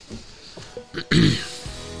We're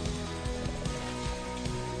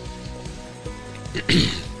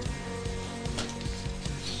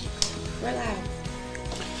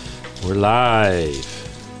live. We're live.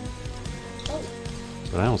 Oh.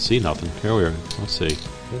 But I don't see nothing. Here we are. Let's see.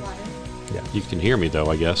 Live. You can hear me, though,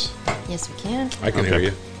 I guess. Yes, we can. I can hear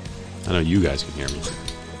you. I know you guys can hear me.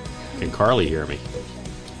 Can Carly hear me?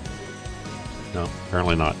 No,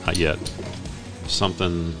 apparently not. Not yet.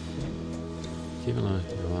 Something... Given a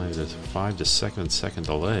live, there's a 5 to 7 second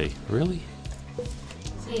delay. Really?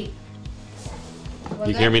 See. You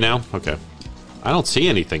can hear me now? Okay. I don't see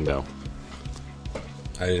anything, though.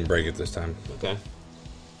 I didn't break it this time. Okay.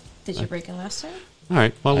 Did you break it last time? All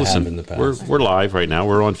right. Well, I listen. have in the past. We're live right now.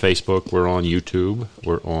 We're on Facebook. We're on YouTube.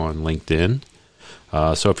 We're on LinkedIn.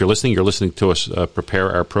 So if you're listening to us prepare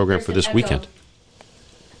our program There's for an this echo. weekend.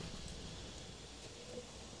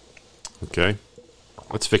 Okay.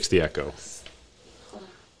 Let's fix the echo. Hold on.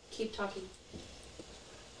 Keep talking.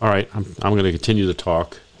 All right. I'm going to continue to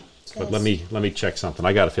talk, but Yes. let me check something.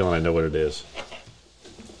 I got a feeling I know what it is.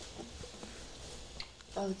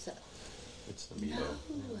 Oh, it's a... It's the Mevo.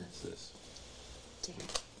 What's this? Damn.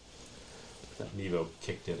 That Mevo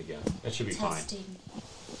kicked in again. That should be fine. Testing.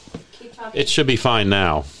 Keep talking. It should be fine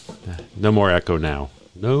now. No more echo now.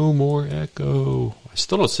 No more echo. I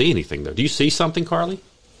still don't see anything, though. Do you see something, Carly?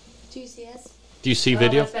 Do you see us? Do you see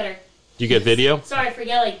video? That's better. Do you get video? Sorry for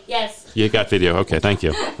yelling. Yes. You got video. Okay, thank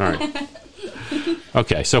you. All right.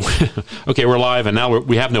 Okay, so okay, we're live, and now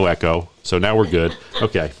we have no echo, so now we're good.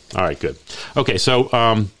 Okay, all right, good. Okay, so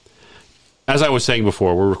as I was saying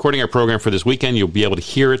before, we're recording our program for this weekend. You'll be able to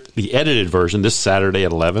hear it, the edited version, this Saturday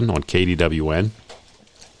at 11 on KDWN.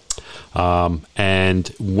 And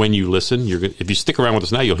when you listen, if you stick around with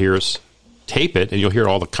us now, you'll hear us tape it, and you'll hear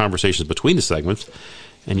all the conversations between the segments.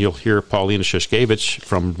 And you'll hear Paulina Shushkevich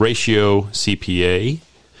from Ratio CPA,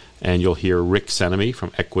 and you'll hear Rick Senemy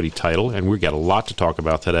from Equity Title, and we've got a lot to talk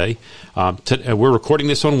about today. We're recording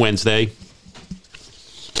this on Wednesday,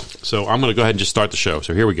 so I'm going to go ahead and just start the show.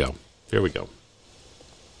 So here we go. Here we go.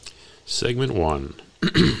 Segment 1.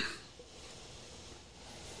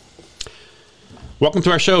 Welcome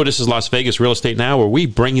to our show. This is Las Vegas Real Estate Now, where we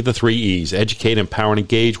bring you the 3 E's: educate, empower, and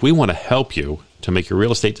engage. We want to help you to make your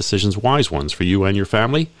real estate decisions wise ones for you and your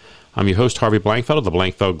family. I'm your host, Harvey Blankfeld of the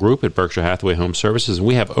Blankfeld Group at Berkshire Hathaway Home Services, and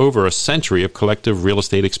we have over a century of collective real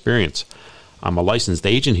estate experience. I'm a licensed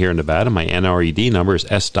agent here in Nevada. My NRED number is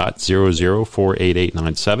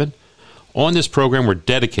S.00488897. On this program, we're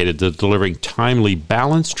dedicated to delivering timely,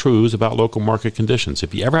 balanced truths about local market conditions.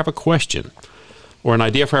 If you ever have a question or an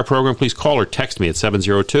idea for our program, please call or text me at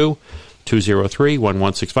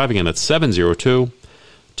 702-203-1165. Again, that's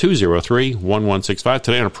 702-203-1165.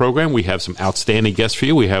 Today on our program, we have some outstanding guests for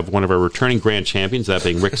you. We have one of our returning grand champions, that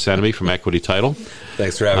being Rick Senemy from Equity Title.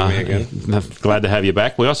 Thanks for having me again. Glad to have you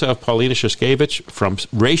back. We also have Paulina Shushkevich from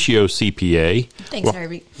Ratio CPA. Thanks,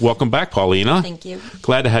 Harvey. Welcome back, Paulina. Thank you.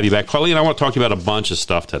 Glad to have you back. Paulina, I want to talk to you about a bunch of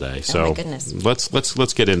stuff today. So my goodness.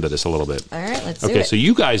 Let's get into this a little bit. All right, let's do it. Okay, so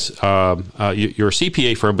you guys, you're a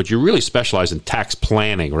CPA firm, but you really specialize in tax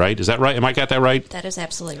planning, right? Is that right? Am I got that right? That is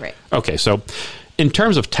absolutely right. Okay, so in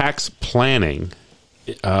terms of tax planning,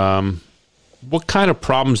 what kind of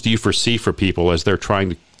problems do you foresee for people as they're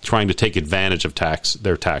trying to take advantage of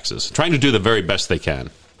their taxes, trying to do the very best they can?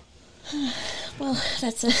 Well,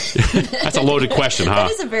 that's a loaded question, huh?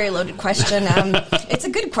 That is a very loaded question. It's a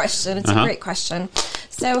good question. It's a great question.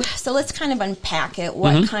 So let's kind of unpack it.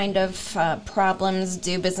 What kind of problems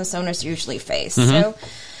do business owners usually face? So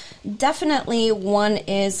definitely one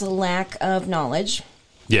is lack of knowledge.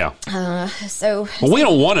 Yeah. Well, we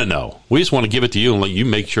don't want to know. We just want to give it to you and let you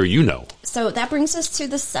make sure you know. So that brings us to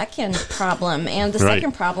the second problem. And the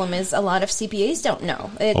second problem is a lot of CPAs don't know.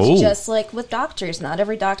 It's just like with doctors. Not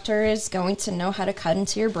every doctor is going to know how to cut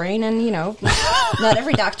into your brain. And, not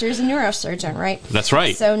every doctor is a neurosurgeon, right? That's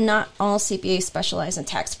right. So not all CPAs specialize in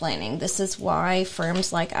tax planning. This is why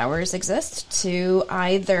firms like ours exist, to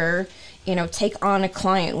either take on a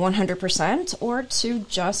client 100% or to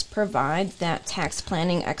just provide that tax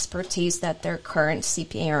planning expertise that their current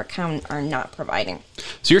CPA or accountant are not providing.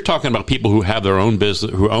 So you're talking about people who have their own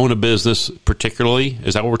business, who own a business particularly?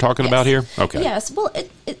 Is that what we're talking about here? Okay. Yes. Well,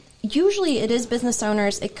 usually it is business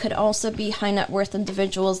owners. It could also be high net worth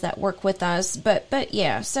individuals that work with us. But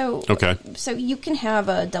yeah, so you can have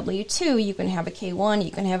a W-2, you can have a K-1,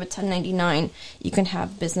 you can have a 1099, you can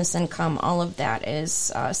have business income. All of that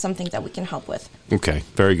is something that we can help with. Okay,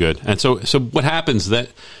 very good. And so what happens that,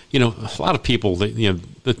 a lot of people, the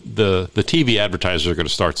TV advertisers are going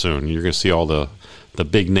to start soon. You're going to see all the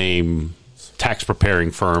big name tax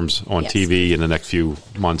preparing firms on TV in the next few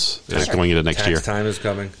months, going into next year. Tax time is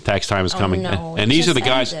coming. Tax time is coming, no, and these are the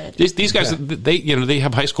guys. These guys, they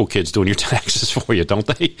have high school kids doing your taxes for you, don't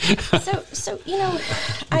they? So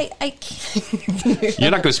I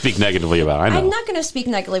You're not going to speak negatively about it. I know. I'm not going to speak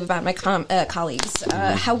negatively about my colleagues.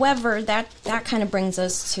 However, that kind of brings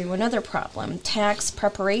us to another problem. Tax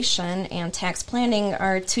preparation and tax planning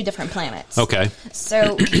are two different planets. Okay.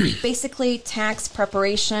 So basically, tax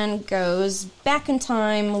preparation goes back in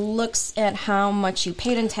time, looks at how much you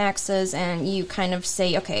paid in taxes, and you kind of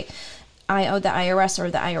say, okay, I owe the IRS or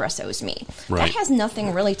the IRS owes me. Right. That has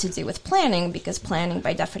nothing really to do with planning, because planning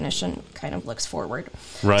by definition kind of looks forward.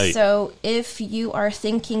 Right. So if you are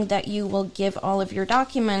thinking that you will give all of your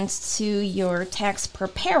documents to your tax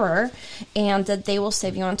preparer and that they will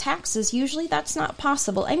save you on taxes, usually that's not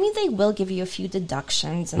possible. I mean, they will give you a few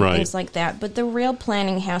deductions and things like that, but the real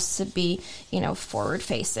planning has to be, forward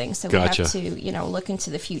facing. So we have to, look into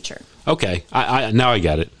the future. Okay. I now I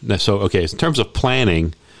get it. So, okay, in terms of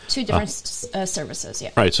planning, two different services,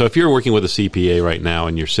 yeah. Right. So if you're working with a CPA right now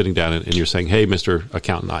and you're sitting down and you're saying, "Hey, Mr.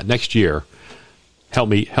 Accountant, next year, help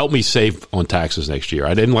me save on taxes next year.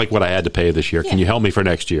 I didn't like what I had to pay this year. Yeah. Can you help me for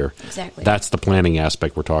next year?" Exactly. That's the planning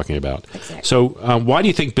aspect we're talking about. Exactly. So why do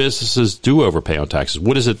you think businesses do overpay on taxes?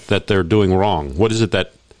 What is it that they're doing wrong? What is it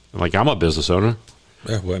that, like, I'm a business owner.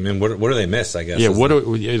 Yeah, well, I mean, what do they miss, I guess? Yeah,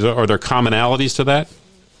 are there commonalities to that?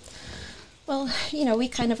 Well, we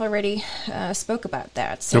kind of already spoke about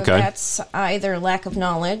that. So that's either lack of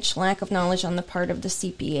knowledge on the part of the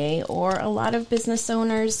CPA, or a lot of business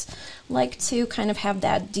owners like to kind of have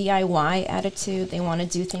that DIY attitude. They want to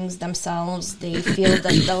do things themselves. They feel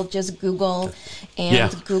that they'll just Google,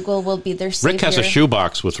 and Google will be their savior. Rick has a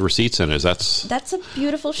shoebox with receipts in it. That's a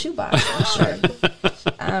beautiful shoebox, for sure.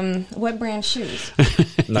 What brand shoes?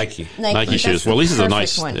 Nike shoes. Well, at least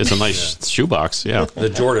it's a nice shoebox. Yeah, the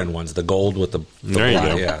Jordan ones, the gold with the there you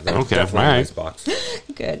go. Yeah, okay, all right. Nice box.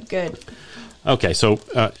 Good. Okay, so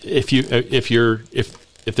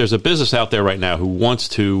if there's a business out there right now who wants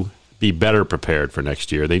to be better prepared for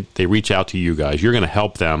next year, they reach out to you guys. You're going to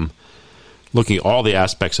help them looking at all the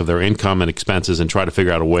aspects of their income and expenses and try to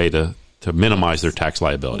figure out a way to minimize their tax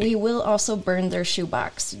liability. We will also burn their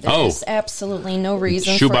shoebox. There's absolutely no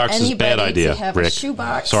reason shoebox for anybody is bad idea, to have Rick. a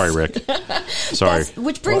shoebox. Sorry, Rick. Sorry.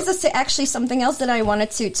 Which brings us to actually something else that I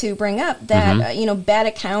wanted to bring up, that bad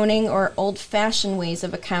accounting or old-fashioned ways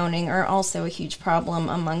of accounting are also a huge problem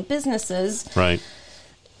among businesses. Right.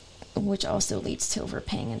 Which also leads to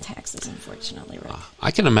overpaying in taxes, unfortunately, Rick.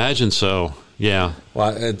 I can imagine so. Yeah.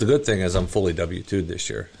 Well, the good thing is I'm fully W-2'd this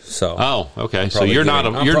year. So. Oh, okay. So you're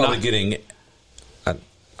getting.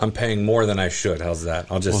 I'm paying more than I should. How's that?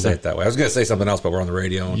 I'll just say it that way. I was going to say something else, but we're on the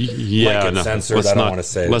radio. And censored. I don't want to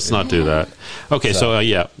say it. Let's not do that. Okay. So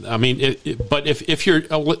I mean, but if you're,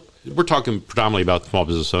 we're talking predominantly about small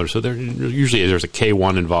business owners. So there's a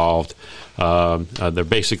K-1 involved. They're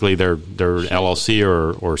basically they're LLC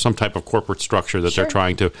or some type of corporate structure that they're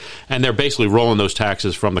trying to, and they're basically rolling those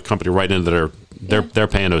taxes from the company right into they're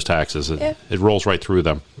paying those taxes. It rolls right through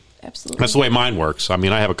them. Absolutely. That's the way mine works. I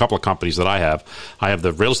mean, I have a couple of companies that I have. I have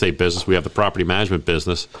the real estate business, we have the property management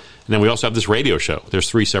business, and then we also have this radio show. There's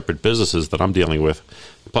 3 separate businesses that I'm dealing with.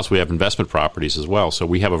 Plus, we have investment properties as well. So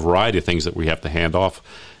we have a variety of things that we have to hand off.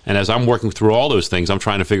 And as I'm working through all those things, I'm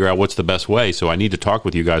trying to figure out what's the best way. So I need to talk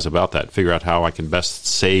with you guys about that, figure out how I can best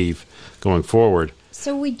save going forward.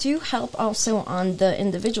 So we do help also on the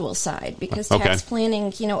individual side, because tax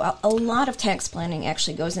planning, a lot of tax planning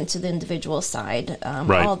actually goes into the individual side.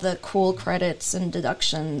 All the cool credits and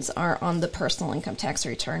deductions are on the personal income tax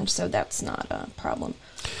return, so that's not a problem.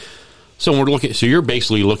 So you're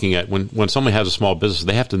basically looking at when somebody has a small business,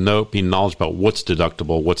 they have to be knowledgeable about what's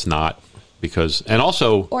deductible, what's not. Or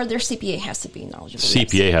their CPA has to be knowledgeable.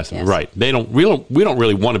 CPA has to be right. We don't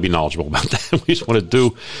really want to be knowledgeable about that. We just want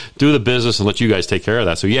to do the business and let you guys take care of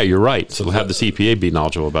that. So yeah, you're right. So have the CPA be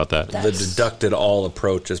knowledgeable about that. The deducted all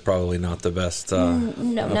approach is probably not the best. No,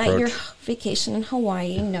 approach. Not your vacation in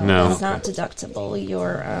Hawaii. No, it's not deductible.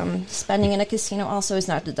 Your spending in a casino also is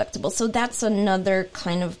not deductible. So that's another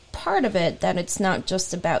kind of part of it, that it's not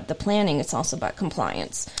just about the planning; it's also about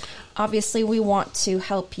compliance. Obviously, we want to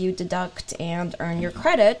help you deduct and earn your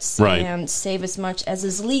credits and save as much as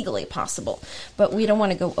is legally possible. But we don't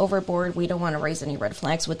want to go overboard. We don't want to raise any red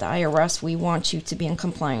flags with the IRS. We want you to be in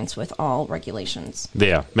compliance with all regulations.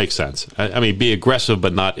 Yeah, makes sense. I mean, be aggressive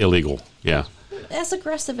but not illegal. Yeah. as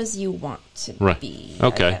aggressive as you want to be.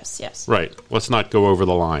 Okay. I guess, yes. Right. Let's not go over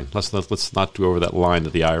the line. Let's not go over that line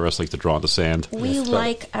that the IRS likes to draw in the sand. We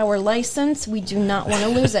like our license. We do not want to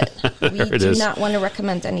lose it. We do not want to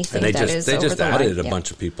recommend anything that is over the line. They just added a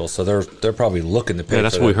bunch of people, so they're probably looking to pay. Yeah,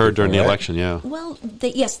 that's what we heard during the election. Yeah. Well,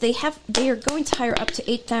 they are going to hire up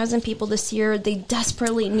to 8,000 people this year. They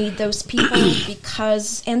desperately need those people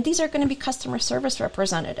and these are going to be customer service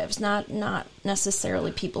representatives, not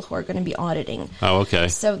necessarily people who are going to be auditing. Oh, okay.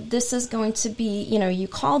 So this is going to be, you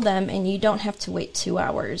call them and you don't have to wait 2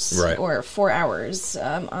 hours or 4 hours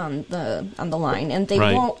on the line, and they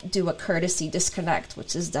won't do a courtesy disconnect,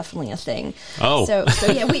 which is definitely a thing. Oh, so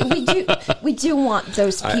yeah, we do want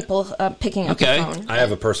those people picking up the phone. I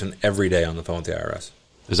have a person every day on the phone with the IRS.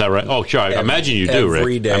 Is that right? Oh, sure. I imagine you do, Rick.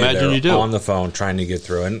 Every day, I imagine you do. On the phone trying to get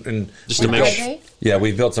through, and just to make sure. Yeah,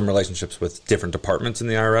 we've built some relationships with different departments in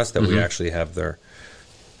the IRS that we actually have their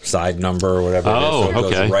side number or whatever. Oh, it is. So it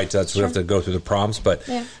okay. goes right to that, so we have to go through the prompts. But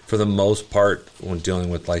for the most part, when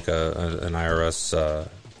dealing with like an IRS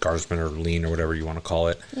garnishment or lien or whatever you want to call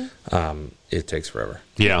it, it takes forever.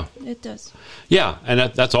 Yeah, it does. Yeah,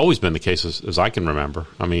 and that's always been the case as I can remember.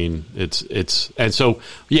 I mean, it's and so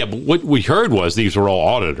but what we heard was these were all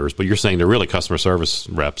auditors, but you're saying they're really customer service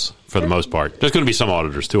reps for the most part. There's going to be some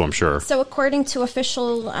auditors too, I'm sure. So according to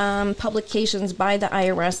official publications by the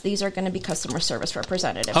IRS, these are going to be customer service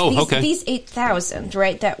representatives. Oh, okay. These 8,000,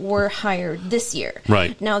 that were hired this year.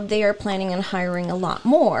 Right. Now they are planning on hiring a lot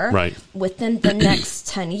more. Within the next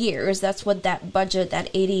 10 years. That's what that budget, that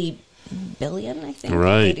 80 billion, I think,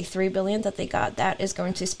 83 billion that they got, that is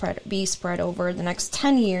going to be spread over the next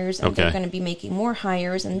 10 years, and they're going to be making more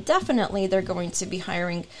hires, and definitely they're going to be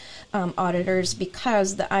hiring auditors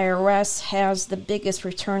because the IRS has the biggest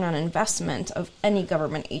return on investment of any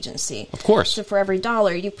government agency. Of course. So for every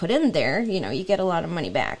dollar you put in there, you get a lot of money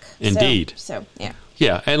back. Indeed. So yeah.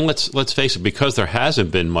 Yeah, and let's face it, because there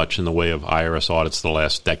hasn't been much in the way of IRS audits the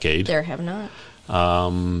last decade. There have not.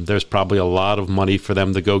 There's probably a lot of money for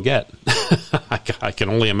them to go get. I can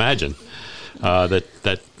only imagine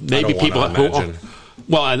that maybe people who.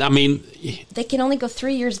 Well, I mean, they can only go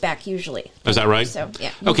 3 years back usually. Is that right? So yeah.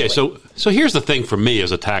 Okay, so here's the thing for me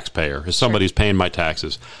as a taxpayer, as somebody who's paying my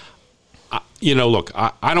taxes. Look,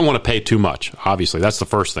 I don't want to pay too much. Obviously, that's the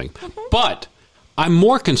first thing. But I'm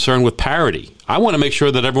more concerned with parity. I want to make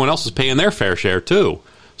sure that everyone else is paying their fair share too,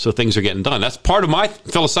 so things are getting done. That's part of my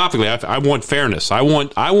philosophically. I want fairness. I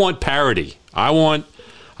want parity. I want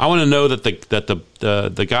to know that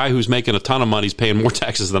the guy who's making a ton of money is paying more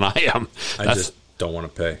taxes than I am. I just don't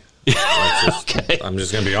want to pay. Okay. I'm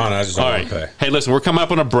just going to be honest. I just don't want to pay. Hey, listen, we're coming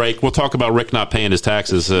up on a break. We'll talk about Rick not paying his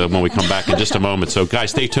taxes when we come back in just a moment. So,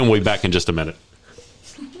 guys, stay tuned. We'll be back in just a minute.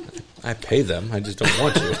 I pay them. I just don't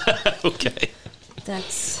want to. Okay.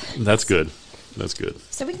 That's good. That's good.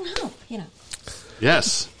 So we can help,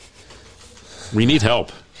 Yes. We need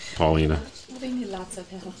help, Paulina. We need lots of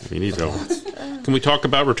help. We need help. Can we talk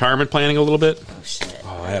about retirement planning a little bit? Oh, shit.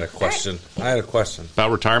 Oh, I had a question.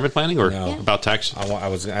 About retirement planning or no. about tax? I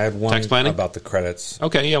had one tax planning? about the credits.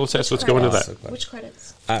 Okay, yeah, let's go into that. Which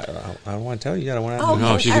credits? I don't want to tell you yet. I want to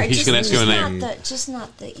ask you. He's going to ask you a name. Just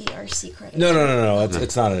not the ERC credits. No.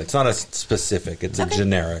 It's not a specific. It's a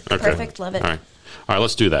generic. Okay. Perfect. Love it. All right,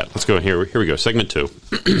 let's do that. Let's go here. Here we go. Segment 2.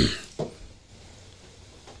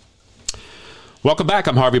 Welcome back.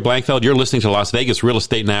 I'm Harvey Blankfeld. You're listening to Las Vegas Real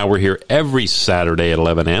Estate Now. We're here every Saturday at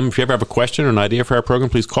 11 a.m. If you ever have a question or an idea for our program,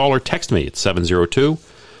 please call or text me at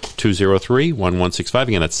 702-203-1165.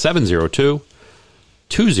 Again, that's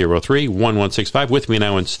 702-203-1165. With me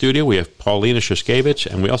now in studio, we have Paulina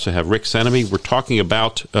Shushkevich, and we also have Rick Senemy. We're talking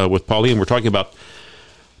about, with Pauline, we're talking about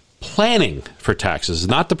planning for taxes,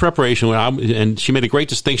 not the preparation. And she made a great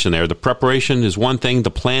distinction there. The preparation is one thing, the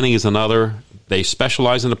planning is another. They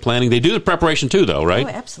specialize in the planning. They do the preparation too, though, right? Oh,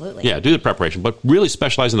 absolutely. Yeah, do the preparation, but really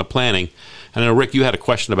specialize in the planning. And I know, Rick, you had a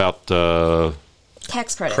question about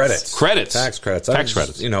tax credits. Tax credits.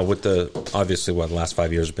 With obviously the last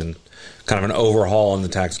 5 years have been kind of an overhaul in the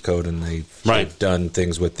tax code, and they've done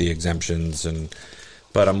things with the exemptions.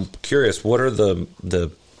 But I'm curious, what are the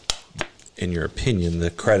in your opinion, the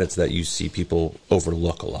credits that you see people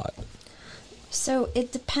overlook a lot? So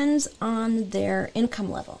it depends on their income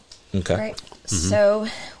level. Okay. Right. Mm-hmm. So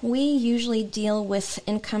we usually deal with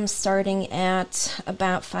income starting at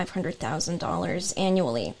about $500,000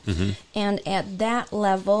 annually. Mm-hmm. And at that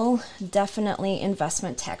level, definitely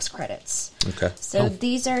investment tax credits. Okay. So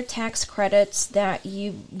these are tax credits that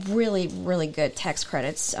you really, really good tax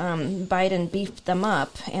credits. Biden beefed them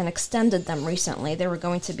up and extended them recently. They were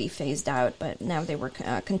going to be phased out, but now they were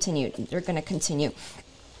continued. They're going to continue.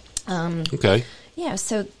 Okay. Yeah,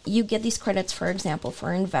 so you get these credits, for example,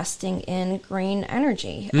 for investing in green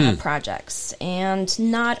energy projects, and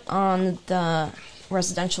not on the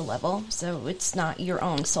residential level. So it's not your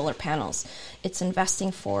own solar panels. It's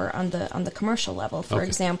investing on the commercial level. For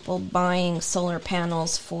example, buying solar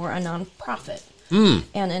panels for a nonprofit. And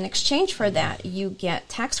in exchange for that, you get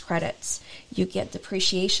tax credits, you get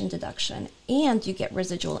depreciation deduction, and you get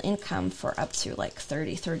residual income for up to like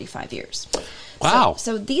 30, 35 years. Wow.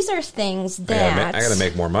 So these are things that... I got to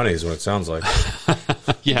make more money is what it sounds like.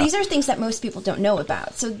 Yeah. These are things that most people don't know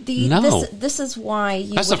about. So this is why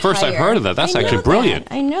you That's the first I've heard of that. That's actually brilliant.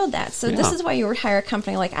 I know that. So this is why you would hire a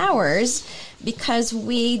company like ours, because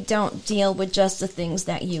we don't deal with just the things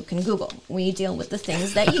that you can Google. We deal with the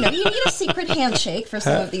things that, you need a secret handshake for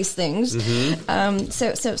some of these things.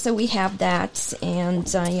 So we have that,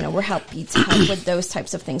 and, we're happy to help with those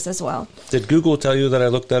types of things as well. Did Google tell you that I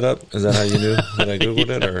looked that up? Is that how you knew that I Googled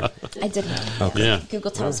it? Or? I did not. Okay. Yeah.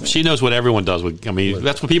 Google tells me. She knows what everyone does.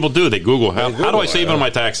 That's what people do. They Google, how do I save on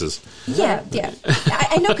my taxes? Yeah.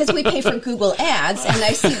 I know, because we pay for Google Ads, and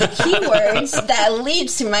I see the keywords that lead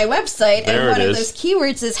to my website, and one of those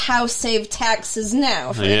keywords is how save taxes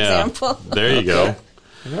now, for example. There you go.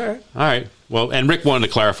 All right. Well, and Rick wanted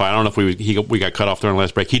to clarify. I don't know if we got cut off during the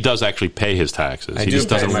last break. He does actually pay his taxes. He just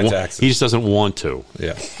doesn't want to.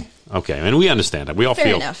 Yeah. Okay, and we understand that. We all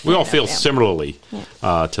feel similarly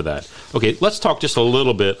to that. Okay, let's talk just a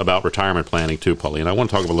little bit about retirement planning too, Pauline. I want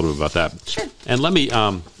to talk a little bit about that. Sure. And let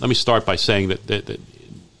me start by saying that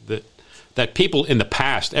people in the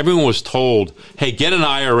past, everyone was told, "Hey, get an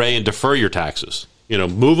IRA and defer your taxes.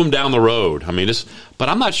 Move them down the road." But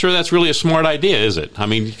I'm not sure that's really a smart idea, is it? I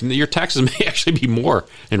mean, your taxes may actually be more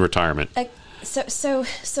in retirement. So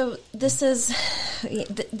this is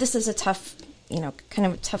a tough, kind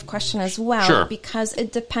of a tough question as well. Sure. Because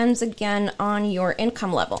it depends again on your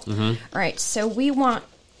income level. All right. So we want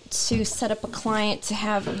to set up a client to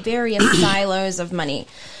have various silos of money.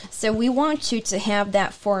 So we want you to have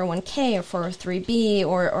that 401k or 403b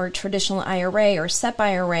or traditional IRA or SEP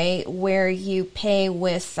IRA where you pay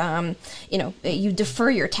with, you defer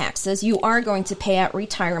your taxes. You are going to pay at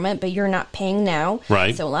retirement, but you're not paying now.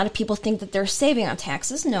 Right. So a lot of people think that they're saving on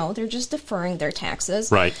taxes. No, they're just deferring their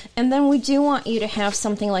taxes. Right. And then we do want you to have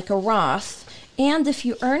something like a Roth. And if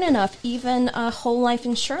you earn enough, even a whole life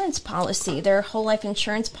insurance policy. There are whole life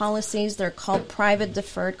insurance policies. They're called private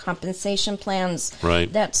deferred compensation plans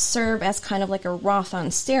that serve as kind of like a Roth on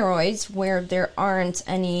steroids, where there aren't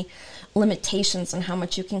any limitations on how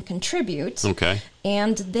much you can contribute. Okay.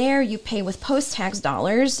 And there you pay with post-tax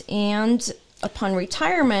dollars, and upon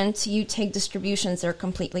retirement, you take distributions that are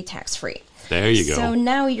completely tax-free. There you go. So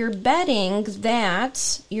now you're betting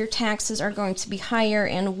that your taxes are going to be higher,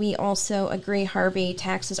 and we also agree, Harvey,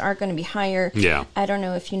 taxes are going to be higher. Yeah. I don't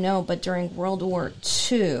know if you know, but during World War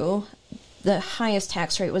II, the highest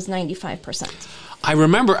tax rate was 95%. I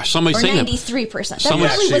remember somebody saying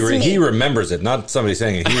 93%. He remembers it, not somebody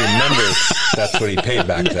saying it. He remembers that's what he paid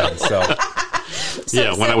back then.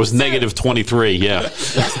 When I was negative 23,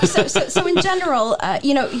 So in general,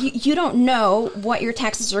 you don't know what your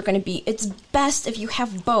taxes are going to be. It's best if you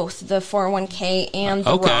have both the 401k and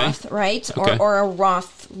the Roth, right? Or a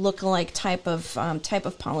Roth lookalike type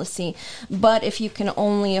of policy. But if you can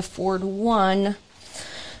only afford one,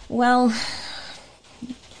 well,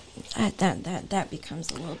 that becomes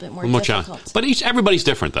a little bit more difficult. But everybody's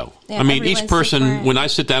different, though. Yeah, I mean, each person, different. when I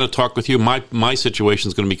sit down and talk with you, my situation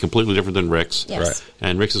is going to be completely different than Rick's. Yes. Right.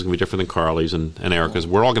 And Rick's is going to be different than Carly's and Erica's.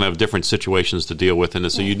 We're all going to have different situations to deal with. And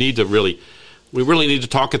so you need to we really need to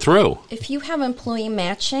talk it through. If you have employee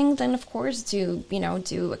matching, then of course do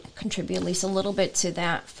contribute at least a little bit to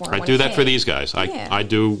that 401k. I do that for these guys. I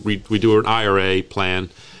do. We do an IRA plan.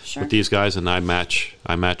 Sure. With these guys, and I match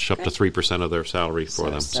up to 3% of their salary for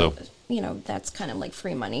them. So that's kind of like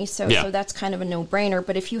free money. So that's kind of a no-brainer.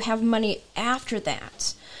 But if you have money after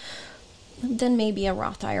that, then maybe a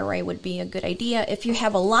Roth IRA would be a good idea. If you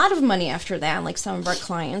have a lot of money after that, like some of our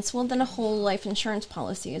clients, well, then a whole life insurance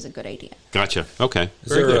policy is a good idea. Gotcha. Okay. Is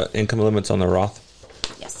there income limits on the Roth?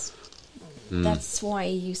 Yes. That's why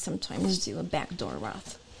you sometimes do a backdoor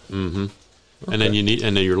Roth. Mm-hmm. Okay. And then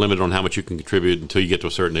you're limited on how much you can contribute until you get to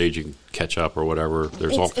a certain age. You can catch up or whatever.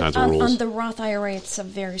 There's all kinds of rules. On the Roth IRA, it's a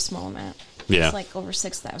very small amount. Yeah. It's like over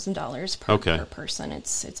 $6,000 per person.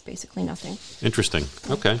 It's basically nothing. Interesting.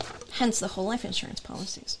 Okay. Hence the whole life insurance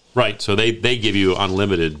policies. Right. So they give you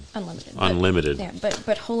unlimited.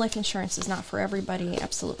 But whole life insurance is not for everybody.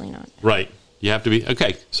 Absolutely not. Right. You have to be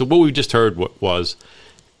okay. So what we just heard was.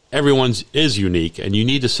 Everyone's is unique, and you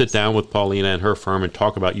need to sit down with Paulina and her firm and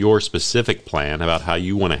talk about your specific plan, about how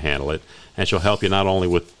you want to handle it, and she'll help you not only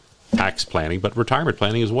with tax planning, but retirement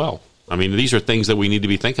planning as well. I mean, these are things that we need to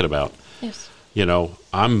be thinking about. Yes. You know,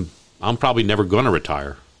 I'm probably never going to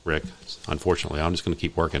retire, Rick. Unfortunately, I'm just going to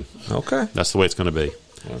keep working. Okay. That's the way it's going to be,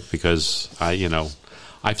 because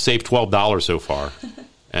I've saved $12 so far,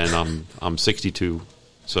 and I'm 62,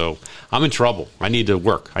 so I'm in trouble. I need to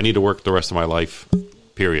work. I need to work the rest of my life.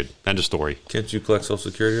 Period. End of story. Can't you collect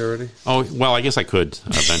Social Security already? Oh, well, I guess I could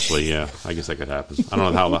eventually. Yeah, I guess that could happen. I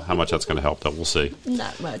don't know how much that's going to help, though. We'll see.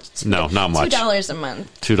 Not much. No, not much. $2 a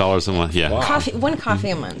month. $2 a month. Yeah. Wow. One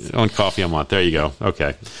coffee a month. One coffee a month. There you go.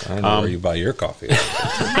 Okay. I know where you buy your coffee.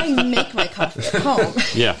 I make my coffee at home.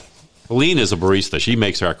 Yeah. Lean is a barista. She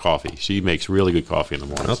makes our coffee. She makes really good coffee in the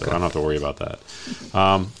morning, okay. So I don't have to worry about that.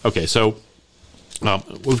 Okay, so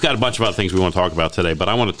we've got a bunch of other things we want to talk about today, but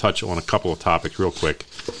I want to touch on a couple of topics real quick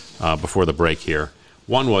before the break here.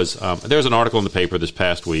 One was there's an article in the paper this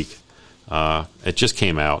past week. It just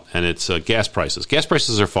came out, and it's gas prices. Gas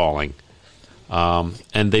prices are falling,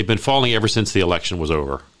 and they've been falling ever since the election was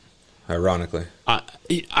over. Ironically,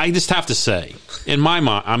 I just have to say, in my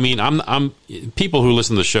mind, I mean, I'm people who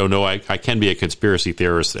listen to the show know I can be a conspiracy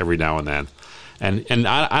theorist every now and then, and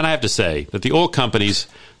I have to say that the oil companies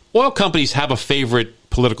have a favorite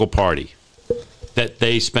political party that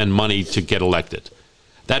they spend money to get elected.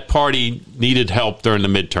 That party needed help during the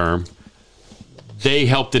midterm. They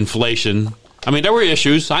helped inflation. I mean, there were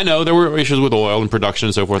issues. I know there were issues with oil and production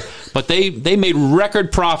and so forth, but they made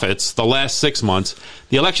record profits the last 6 months.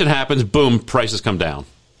 The election happens, boom, prices come down.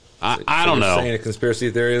 I don't know. Saying a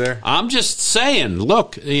conspiracy theory there? I'm just saying,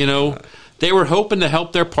 look, they were hoping to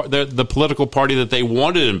help the political party that they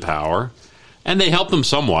wanted in power, and they helped them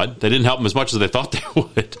somewhat. They didn't help them as much as they thought they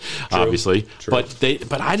would, obviously. True.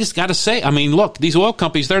 But I just got to say, I mean, look, these oil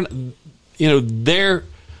companies, the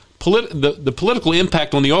political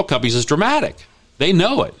impact on the oil companies is dramatic. They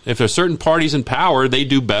know it. If there's certain parties in power, they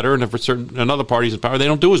do better, and if there's another parties in power, they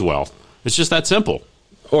don't do as well. It's just that simple.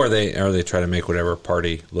 Or they try to make whatever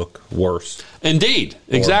party look worse. Indeed,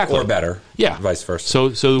 exactly, or better. Yeah, vice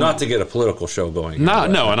versa. So not to get a political show going.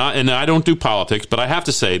 No, and I don't do politics, but I have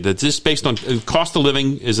to say that this, based on cost of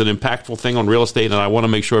living, is an impactful thing on real estate, and I want to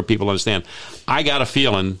make sure people understand. I got a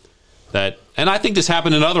feeling that, and I think this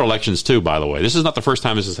happened in other elections too, by the way. This is not the first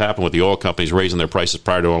time this has happened with the oil companies raising their prices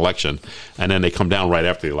prior to an election, and then they come down right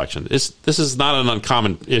after the election. This is not an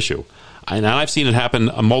uncommon issue. And I've seen it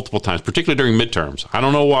happen multiple times, particularly during midterms. I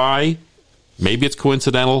don't know why. Maybe it's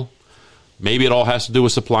coincidental. Maybe it all has to do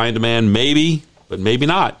with supply and demand. Maybe, but maybe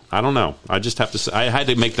not. I don't know. I just have to say, I had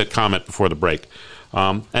to make that comment before the break.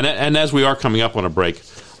 And as we are coming up on a break,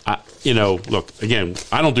 look, again,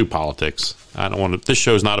 I don't do politics. I don't want to. This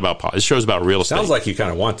show's not about politics. This show's about real estate. Sounds like you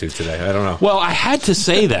kind of want to today. I don't know. Well, I had to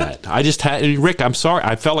say that. I just had, Rick, I'm sorry.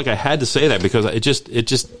 I felt like I had to say that because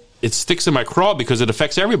it sticks in my craw because it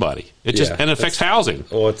affects everybody. And it affects housing.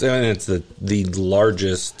 Well, it's the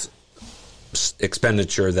largest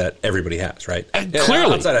expenditure that everybody has, right?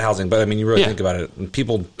 Clearly, outside of housing, but I mean, you really think about it. And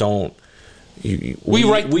people don't. We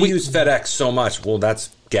use FedEx so much. Well,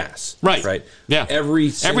 that's gas, right? Yeah, every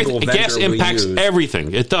single vendor gas impacts we use,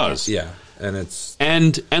 everything. It does. Yeah, and it's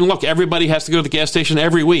and look, everybody has to go to the gas station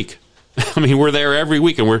every week. I mean, we're there every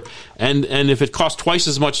week, and if it costs twice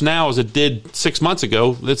as much now as it did 6 months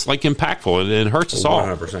ago, it's like impactful, and it hurts us all.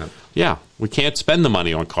 100%. Yeah, we can't spend the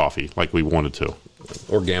money on coffee like we wanted to,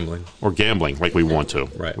 or gambling like we want to.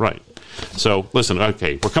 Right. So, listen,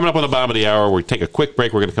 okay, we're coming up on the bottom of the hour. We'll take a quick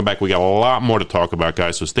break. We're going to come back. We got a lot more to talk about,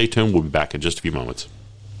 guys, so stay tuned. We'll be back in just a few moments.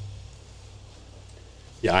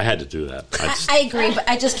 Yeah, I had to do that. I agree, but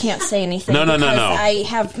I just can't say anything. No. I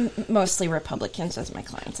have mostly Republicans as my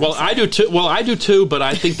clients. Well, I do too. But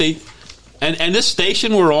I think they, and this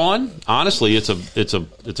station we're on, honestly, it's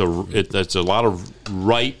a lot of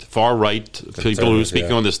far right people who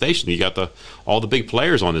speak on this station. You got all the big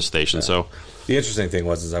players on this station. Yeah. So the interesting thing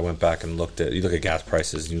was I went back and look at gas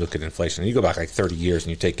prices, and you look at inflation, and you go back like 30 years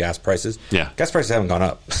and you take gas prices. Yeah. Gas prices haven't gone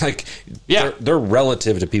up. They're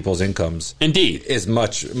relative to people's incomes. Indeed. Is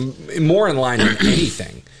much more in line than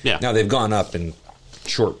anything. Yeah. Now they've gone up in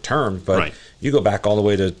short term, but you go back all the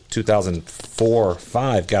way to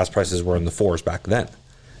 2004-05, gas prices were in the 4s back then.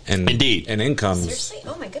 And indeed. And incomes. Seriously?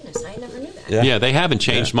 Oh my goodness, I never knew that. Yeah, they haven't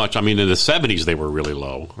changed much. I mean, in the 70s they were really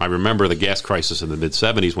low. I remember the gas crisis in the mid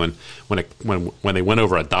 70s when they went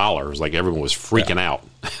over $1. It was like everyone was freaking out.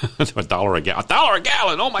 $1 a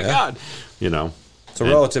gallon. Oh my God. So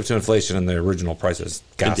relative to inflation and the original prices,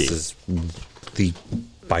 gas is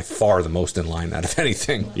by far the most in line out of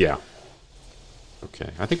anything. Yeah. Okay.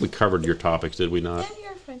 I think we covered your topics, did we not? Yeah,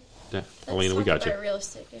 you're fine. Yeah. Alina, we got you. Real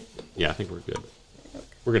estate. Yeah, I think we're good.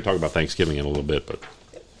 We're going to talk about Thanksgiving in a little bit, but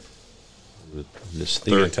You're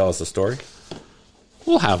going to tell us a story?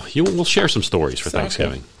 We'll share some stories for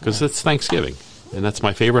Thanksgiving because it's Thanksgiving, and that's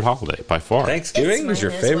my favorite holiday by far. Thanksgiving is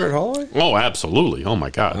your favorite holiday? Oh, absolutely! Oh my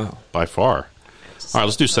God, by far. All right,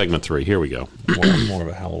 let's do segment 3. Here we go. I'm more of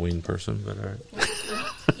a Halloween person, but all right.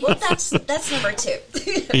 Well, that's number 2.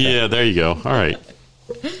 Yeah, there you go. All right,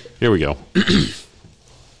 here we go.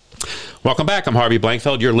 Welcome back. I'm Harvey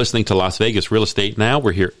Blankfeld. You're listening to Las Vegas Real Estate Now.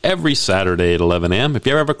 We're here every Saturday at 11 a.m. If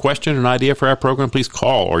you ever have a question or an idea for our program, please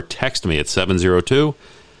call or text me at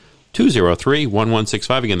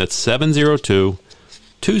 702-203-1165. Again, that's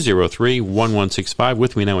 702-203-1165.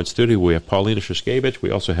 With me now in studio, we have Paulina Szyszkiewicz.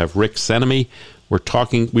 We also have Rick Senemy.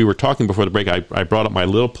 We were talking before the break. I brought up my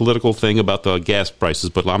little political thing about the gas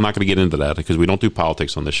prices, but I'm not going to get into that because we don't do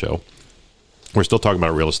politics on this show. We're still talking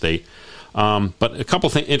about real estate. But a couple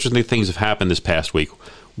of interesting things have happened this past week.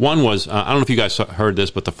 One was, I don't know if you guys heard this,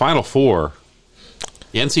 but the Final Four,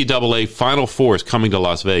 the NCAA Final Four is coming to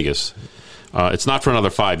Las Vegas. It's not for another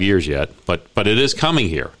 5 years yet, but it is coming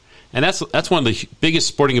here. And that's one of the biggest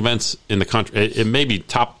sporting events in the country. It may be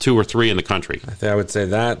top 2 or 3 in the country. I think I would say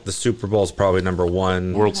that. The Super Bowl is probably number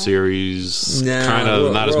 1. World Series, kind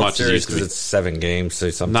of not as much as it used to be. It's 7 games, so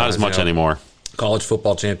sometimes not as much anymore. College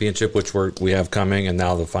football championship, which we have coming, and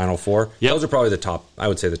now the Final Four. Yep. Those are probably the top. I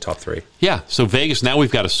would say the top 3. Yeah. So Vegas. Now we've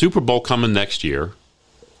got a Super Bowl coming next year.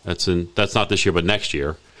 That's not this year, but next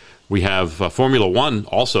year. We have Formula One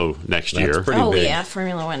also next year. That's pretty big. Yeah,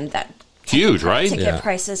 Formula One. That huge, right? Ticket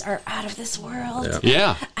prices are out of this world.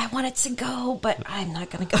 Yeah. I wanted to go, but I'm not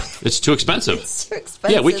going to go. It's too expensive. It's too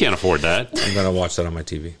expensive. Yeah, we can't afford that. I'm going to watch that on my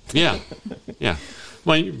TV. Yeah.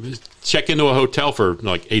 Well, you check into a hotel for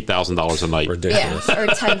like $8,000 a night. Ridiculous. Yeah, or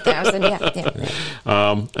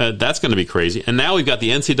 $10,000. Yeah. That's going to be crazy. And now we've got the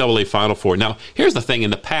NCAA Final Four. Now, here's the thing. In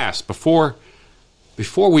the past, before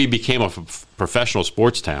we became a professional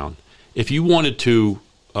sports town, if you wanted to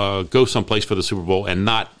go someplace for the Super Bowl and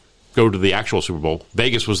not go to the actual Super Bowl,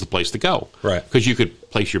 Vegas was the place to go. Right. Because you could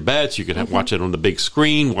place your bets, you could watch it on the big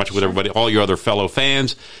screen, watch it with everybody, all your other fellow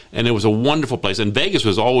fans, and it was a wonderful place. And Vegas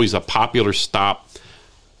was always a popular stop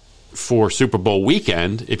for Super Bowl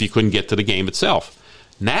weekend if you couldn't get to the game itself.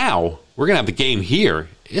 Now, we're going to have the game here.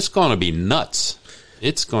 It's going to be nuts.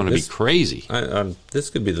 It's going to be crazy. This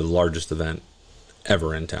could be the largest event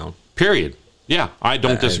ever in town. Period. Yeah, I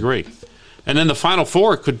don't disagree. And then the Final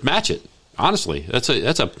Four could match it. Honestly, that's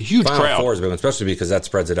a huge crowd. Final Four is big, especially because that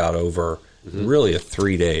spreads it out over really a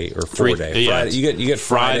 3-day or 4-day. Yeah, you get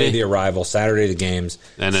Friday the arrival, Saturday the games,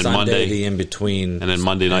 and then Sunday Monday the in between, and then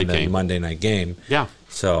Monday night game. Yeah.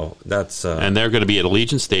 So that's and they're going to be at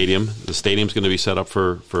Allegiant Stadium. The stadium's going to be set up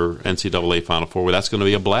for NCAA Final Four. That's going to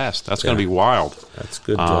be a blast. That's going to be wild. That's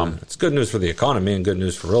good. It's good news for the economy and good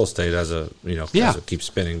news for real estate as it keeps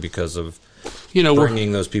spinning because of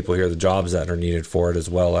bringing those people here, the jobs that are needed for it, as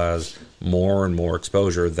well as more and more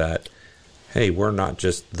exposure that, hey, we're not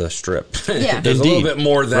just the Strip. Yeah. There's a little bit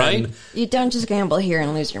more than... Right? You don't just gamble here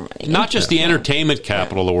and lose your money. Not just the entertainment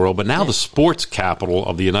capital of the world, but now the sports capital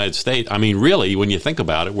of the United States. I mean, really, when you think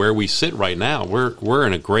about it, where we sit right now, we're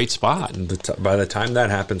in a great spot. By the time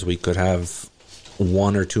that happens, we could have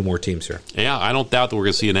 1 or 2 more teams here. Yeah, I don't doubt that we're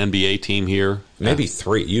going to see an NBA team here. Maybe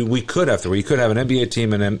 3. We could have 3. We could have an NBA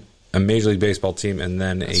team and a Major League Baseball team, and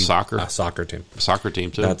then a soccer team. A soccer team,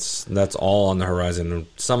 too. That's all on the horizon, and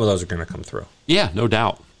some of those are going to come through. Yeah, no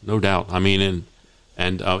doubt. I mean,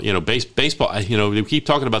 baseball, we keep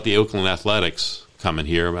talking about the Oakland Athletics coming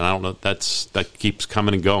here, and I don't know, that keeps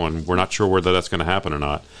coming and going. We're not sure whether that's going to happen or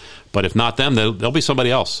not. But if not them, there'll be somebody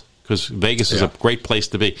else. Because Vegas is a great place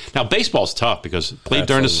to be. Now, baseball's tough because played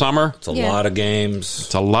during the summer. It's a lot of games.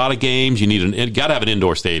 It's a lot of games. You got to have an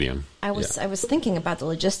indoor stadium. I was thinking about the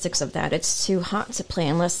logistics of that. It's too hot to play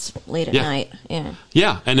unless late at night.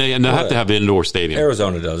 Yeah, and they'll have to have an indoor stadium.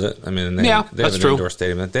 Arizona does it. I mean, they have an true. indoor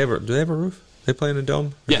stadium. Do they have a roof? They play in a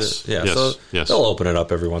dome? Yes. So they'll open it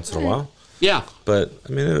up every once in a while. Yeah. But,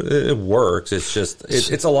 I mean, it works. It's just,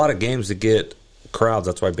 it's a lot of games to get crowds.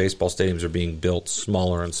 That's why baseball stadiums are being built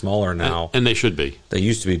smaller and smaller now. And they should be. They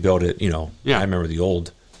used to be built at, I remember the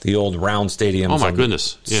old round stadiums. Oh, my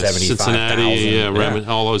goodness. Cincinnati,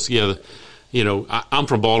 all those. I'm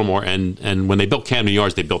from Baltimore, and when they built Camden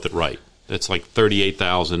Yards, they built it right. It's like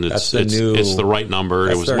 38,000. It's the right number.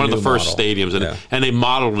 It was one of the first stadiums, and they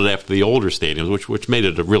modeled it after the older stadiums, which made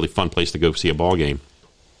it a really fun place to go see a ball game.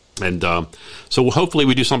 And so hopefully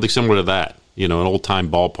we do something similar to that. An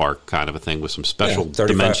old-time ballpark kind of a thing with some special 35,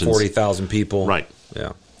 dimensions. 40,000 people. Right.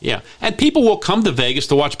 Yeah. And people will come to Vegas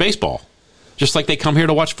to watch baseball, just like they come here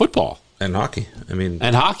to watch football. And hockey.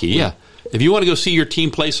 And hockey, yeah. If you want to go see your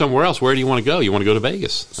team play somewhere else, where do you want to go? You want to go to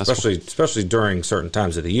Vegas. Especially during certain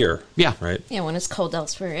times of the year. Yeah. Right? Yeah, when it's cold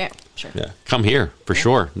elsewhere. Yeah, sure. Yeah. Come here, for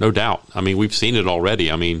sure. No doubt. I mean, we've seen it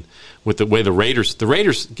already. I mean, with the way the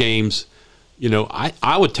Raiders games,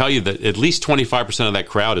 I would tell you that at least 25% of that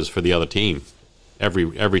crowd is for the other team.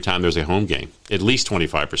 Every time there's a home game, at least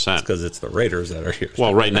 25%. Because it's the Raiders that are here.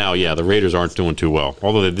 Well, right now, yeah, the Raiders aren't doing too well.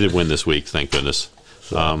 Although they did win this week, thank goodness.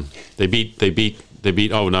 They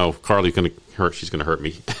beat. Oh no, Carly's going to hurt. She's going to hurt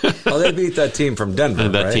me. They beat that team from Denver.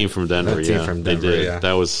 That team from Denver. They did. Yeah.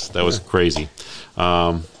 That was crazy.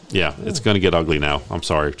 It's going to get ugly now. I'm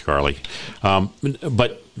sorry, Carly.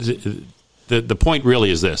 But the point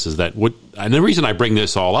really is this: is that and the reason I bring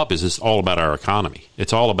this all up is it's all about our economy.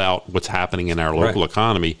 It's all about what's happening in our local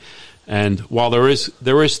economy. And while there is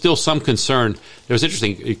still some concern, it was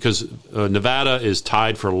interesting because Nevada is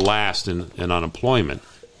tied for last in unemployment.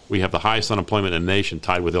 We have the highest unemployment in the nation,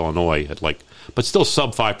 tied with Illinois but still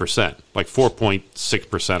sub 5%, like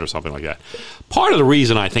 4.6% or something like that. Part of the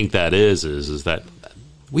reason I think that is that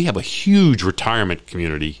we have a huge retirement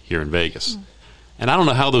community here in Vegas. And I don't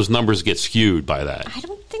know how those numbers get skewed by that. I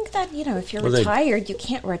don't think that, if you're retired, you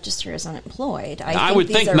can't register as unemployed. I would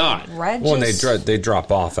think not. Well, they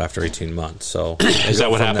drop off after 18 months. So is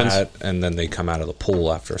that what happens? And then they come out of the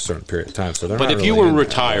pool after a certain period of time. So but if you were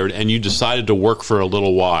retired and you decided to work for a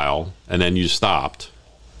little while and then you stopped,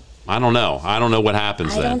 I don't know. I don't know what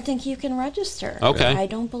happens then. I don't think you can register. Okay. I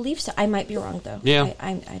don't believe so. I might be wrong, though. Yeah.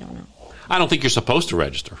 I don't know. I don't think you're supposed to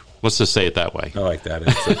register. Let's just say it that way. I like that.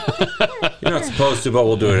 You're not supposed to, but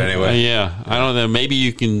we'll do it anyway. Yeah, I don't know. Maybe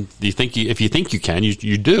you can. If you think you can,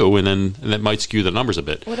 you do, and that might skew the numbers a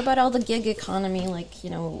bit. What about all the gig economy, like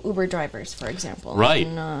Uber drivers, for example? Right.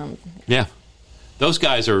 And, yeah, those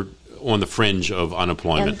guys are on the fringe of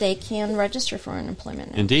unemployment, and they can register for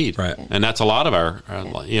unemployment now. Indeed, right. And that's a lot of our.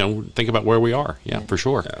 Think about where we are. Yeah, for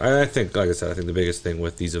sure. I think, like I said, the biggest thing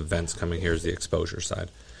with these events coming here is the exposure side.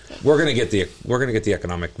 We're going to get the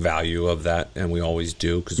economic value of that, and we always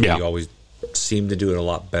do because we always seem to do it a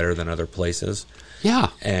lot better than other places. Yeah,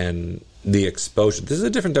 and the exposure. This is a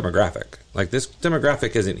different demographic. Like this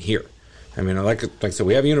demographic isn't here. I mean, like I said,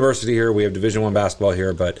 we have university here, we have Division I basketball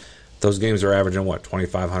here, but those games are averaging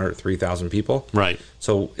 2,500, 3,000 people. Right.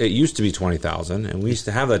 So it used to be 20,000, and we used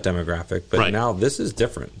to have that demographic, but now this is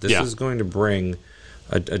different. This is going to bring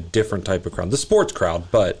a different type of crowd, the sports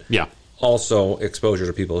crowd, but also exposure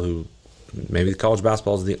to people who maybe college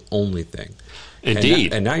basketball is the only thing.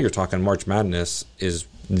 Indeed. And now you're talking March Madness is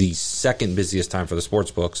the second busiest time for the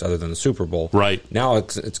sports books other than the Super Bowl. Right. Now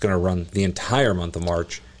it's going to run the entire month of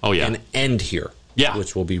March and end here. Yeah.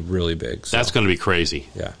 Which will be really big. So. That's going to be crazy.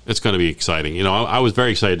 Yeah. It's going to be exciting. I was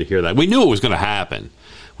very excited to hear that. We knew it was going to happen.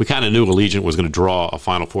 We kind of knew Allegiant was going to draw a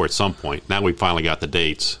Final Four at some point. Now we finally got the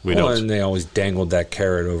dates. And they always dangled that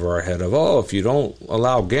carrot over our head of, if you don't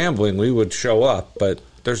allow gambling, we would show up. But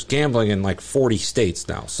there's gambling in like 40 states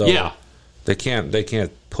now, so they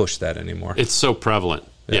can't push that anymore. It's so prevalent.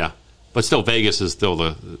 Yeah. But still, Vegas is still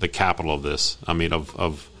the capital of this. I mean,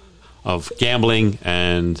 of gambling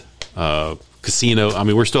and casino. I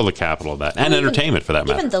mean, we're still the capital of that, and entertainment for that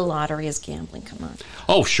matter. Even the lottery is gambling. Come on.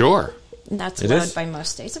 Oh, sure. And that's allowed by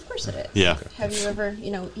most states. Of course it is. Yeah. Have you ever,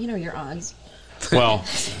 you know your odds. Well,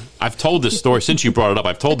 I've told this story since you brought it up.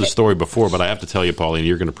 I've told this story before, but I have to tell you, Pauline,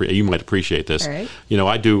 you might appreciate this. All right.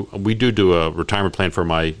 We do a retirement plan for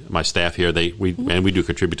my staff here. And we do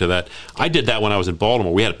contribute to that. I did that when I was in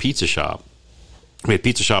Baltimore. We had a pizza shop. We had a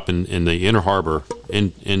pizza shop in the Inner Harbor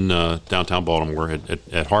in downtown Baltimore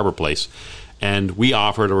at Harbor Place. And we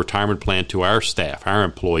offered a retirement plan to our staff, our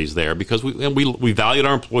employees there, because we valued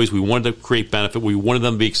our employees. We wanted to create benefit. We wanted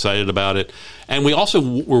them to be excited about it. And we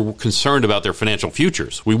also were concerned about their financial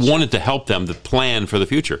futures. We wanted to help them to plan for the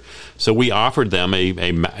future. So we offered them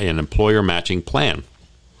an employer matching plan.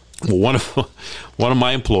 Well, one of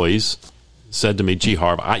my employees said to me, "Gee,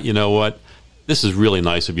 Harv, you know what? This is really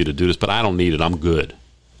nice of you to do this, but I don't need it. I'm good."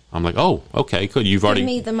 I'm like, "Oh, okay, good. You've already..." Give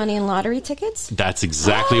me the money in lottery tickets? That's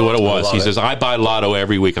exactly what it was. He says, "I buy Lotto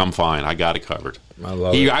every week. I'm fine. I got it covered." I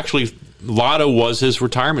love it. Actually, Lotto was his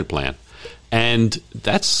retirement plan. And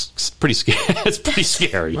that's pretty scary. It's pretty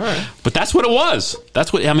scary. Right. But that's what it was.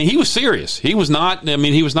 He was serious. He was not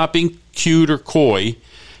being cute or coy.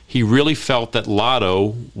 He really felt that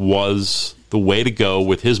Lotto was the way to go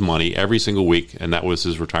with his money every single week, and that was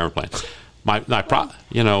his retirement plan.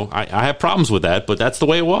 I have problems with that, but that's the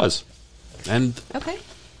way it was. And okay,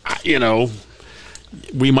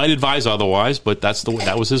 we might advise otherwise, but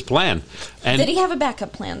that was his plan. And did he have a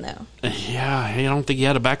backup plan, though? Yeah, I don't think he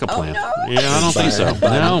had a backup plan. No? Yeah, I don't think so.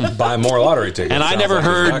 No. Buy more lottery tickets. And I never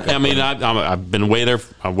heard. I mean, I've been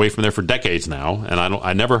away from there for decades now, and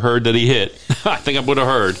I never heard that he hit. I think I would have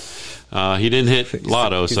heard. He didn't hit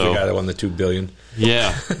Lotto, he's so the guy that won the $2 billion.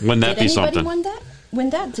 Yeah, wouldn't that be something? Did anybody win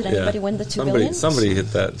that? Did anybody win the $2 billion? Somebody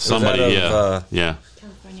hit that. Somebody, yeah.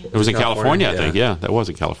 It was in California, I think. Yeah, that was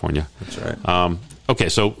in California. That's right. Okay,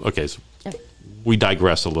 so we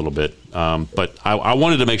digress a little bit, but I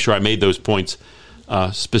wanted to make sure I made those points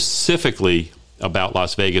specifically about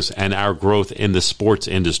Las Vegas and our growth in the sports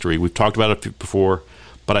industry. We've talked about it before,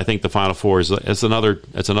 but I think the Final Four is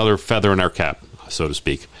another feather in our cap, so to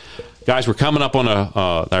speak. Guys, we're coming up on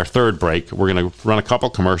our third break. We're going to run a couple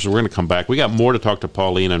commercials. We're going to come back. We got more to talk to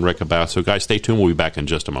Pauline and Rick about, so guys, stay tuned. We'll be back in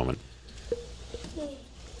just a moment.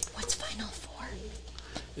 What's Final Four?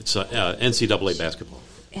 It's NCAA basketball.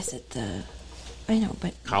 Is it I know,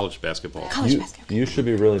 but college basketball. You should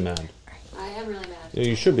be really mad. I am really mad.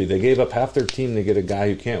 You should be. They gave up half their team to get a guy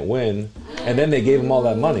who can't win, and then they gave him all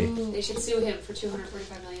that money. They should sue him for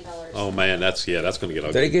 $245 million. Oh man, that's going to get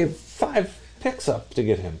ugly. They gave 5 picks up to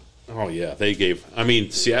get him. Oh yeah, they gave. I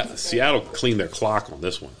mean, Seattle cleaned their clock on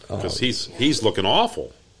this one because he's looking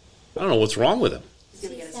awful. I don't know what's wrong with him.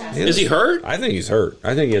 Is he hurt? I think he's hurt.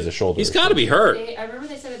 I think he has a shoulder. He's got to be hurt. I remember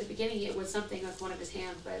they said at the beginning it was something with one of his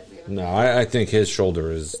hands, but we haven't. No, I think his shoulder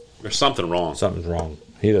is. There's something wrong. Something's wrong.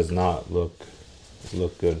 He does not look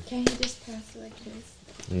good. Can you just pass it like this?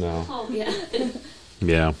 No. Oh yeah.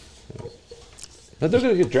 Yeah. But they're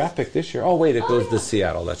going to get draft pick this year. Oh wait, it goes to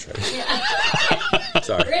Seattle. That's right. Yeah.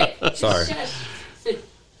 Sorry.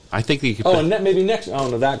 I think he could. Oh, and maybe next. Oh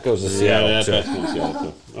no, that goes to Seattle. Yeah, too. that goes to Seattle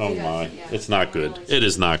too. Oh my, Yeah. it's not good. It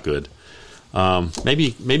is not good.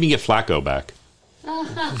 Maybe get Flacco back.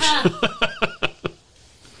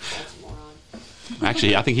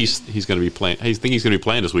 Actually, I think he's going to be playing. I think he's going to be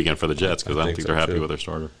playing this weekend for the Jets because I don't think they're happy with their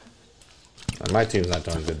starter. My team's not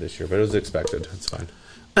doing good this year, but it was expected. It's fine.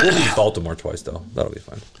 We'll beat Baltimore twice, though. That'll be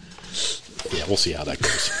fine. Yeah, we'll see how that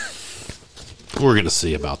goes. We're going to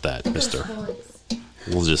see about that, mister.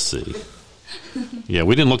 We'll just see. Yeah,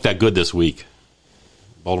 we didn't look that good this week.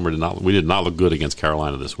 Baltimore did not. We did not look good against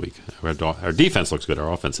Carolina this week. Our defense looks good.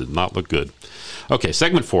 Our offense did not look good. Okay,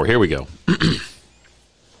 segment 4. Here we go.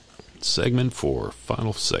 Segment 4,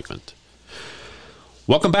 final segment.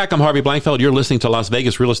 Welcome back. I'm Harvey Blankfeld. You're listening to Las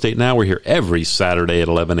Vegas Real Estate Now. We're here every Saturday at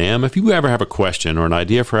 11 a.m. If you ever have a question or an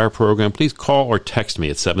idea for our program, please call or text me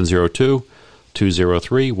at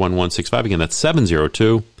 702-203-1165. Again, that's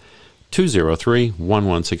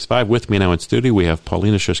 702-203-1165. With me now in studio, we have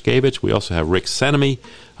Paulina Shushkevich. We also have Rick Senemy.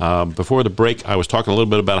 Before the break, I was talking a little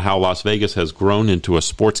bit about how Las Vegas has grown into a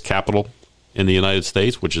sports capital in the United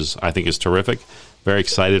States, which I think is terrific. Very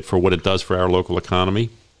excited for what it does for our local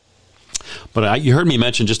economy. But you heard me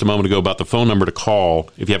mention just a moment ago about the phone number to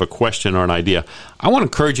call if you have a question or an idea. I want to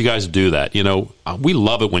encourage you guys to do that. You know, we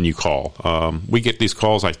love it when you call. We get these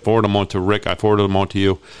calls. I forward them on to Rick. I forward them on to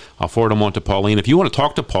you. I'll forward them on to Pauline. If you want to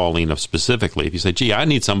talk to Pauline specifically, if you say, gee, I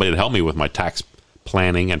need somebody to help me with my tax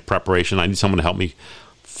planning and preparation. I need someone to help me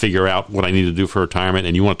figure out what I need to do for retirement.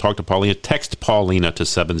 And you want to talk to Paulina, text Paulina to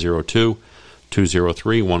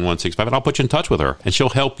 702-203-1165, and I'll put you in touch with her. And she'll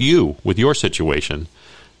help you with your situation.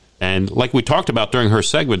 And like we talked about during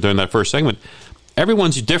that first segment,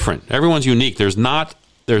 everyone's different. Everyone's unique. There's not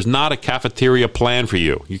a cafeteria plan for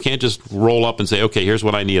you. You can't just roll up and say, okay, here's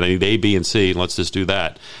what I need. I need A, B, and C, and let's just do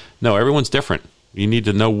that. No, everyone's different. You need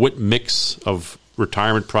to know what mix of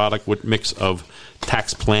retirement product, what mix of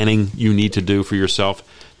tax planning you need to do for yourself,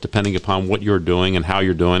 depending upon what you're doing and how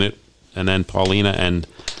you're doing it. And then Paulina and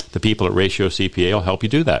the people at Ratio CPA will help you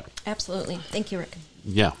do that. Absolutely. Thank you, Rick.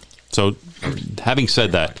 Yeah. So having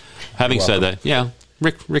said that, yeah,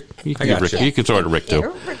 Rick, you can give Rick. You can throw it to Rick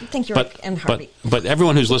too. Thank you, Rick and Harvey. But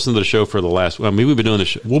everyone who's listened to the show for the last, we've been doing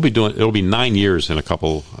this. It'll be 9 years in a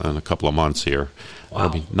couple of months here. Wow.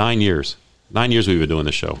 It'll be 9 years. 9 years we've been doing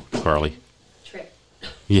this show, Carly. Trip.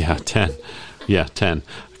 Yeah, 10. Yeah, 10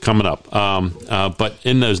 coming up. But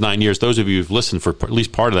in those 9 years, those of you who've listened for at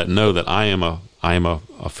least part of that know that I am a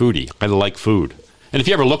foodie. I like food. And if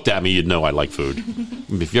you ever looked at me, you'd know I like food.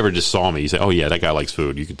 If you ever just saw me, you say, oh, yeah, that guy likes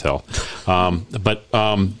food. You could tell. But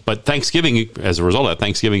Thanksgiving, as a result of that,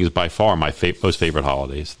 Thanksgiving is by far my most favorite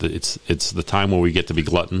holiday. It's the time where we get to be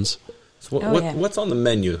gluttons. So what's on the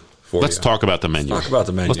menu for you? Let's talk about the menu. Let's talk about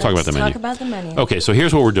the menu. Okay, so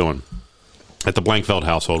here's what we're doing. At the Blankfeld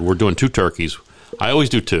household, we're doing 2 turkeys. I always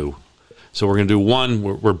do 2. So we're going to do one.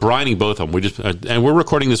 We're brining both of them. And we're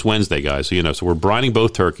recording this Wednesday, guys. So we're brining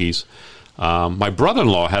both turkeys. My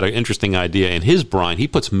brother-in-law had an interesting idea in his brine. He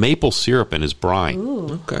puts maple syrup in his brine.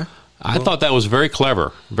 Ooh. Okay. I thought that was very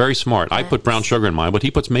clever, very smart. Nice. I put brown sugar in mine, but he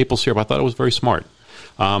puts maple syrup. I thought it was very smart.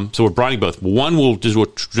 So we're brining both. One we'll do a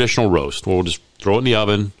traditional roast. We'll just throw it in the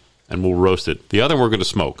oven and we'll roast it. The other we're going to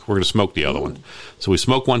smoke. We're going to smoke the other one. So we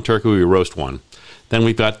smoke one turkey, we roast one. Then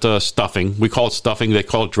we've got stuffing. We call it stuffing. They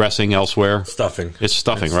call it dressing elsewhere. Stuffing. It's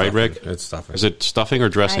stuffing, right, Rick? It's stuffing. Is it stuffing or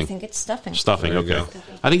dressing? I think it's stuffing. Stuffing, okay.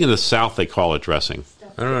 I think in the South they call it dressing.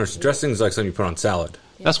 I don't know. Dressing is like something you put on salad.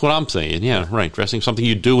 That's what I'm saying. Yeah, right. Dressing, something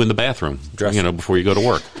you do in the bathroom, before you go to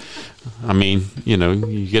work. I mean,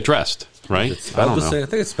 you get dressed, right? I don't know. I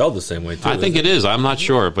think it's spelled the same way, too. I think it is. I'm not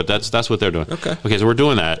sure, but that's what they're doing. Okay, so we're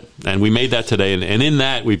doing that, and we made that today, and in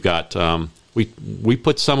that we've got we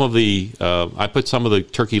put some of the I put some of the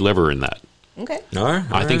turkey liver in that. Okay. All right.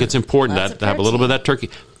 I think it's important to have a little bit of that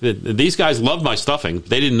turkey. These guys love my stuffing.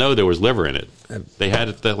 They didn't know there was liver in it. They had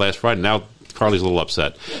it that last Friday. Now Carly's a little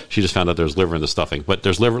upset. She just found out there's liver in the stuffing. But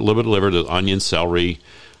there's a little bit of liver, there's onion, celery,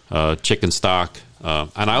 chicken stock.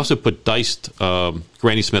 And I also put diced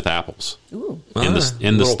Granny Smith apples in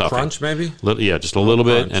the stuffing. Crunch, maybe? Just a little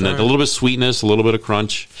bit. Crunch, and then a little bit of sweetness, a little bit of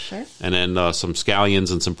crunch. Sure. And then some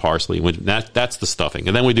scallions and some parsley. That's the stuffing.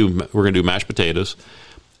 And then we're going to do mashed potatoes.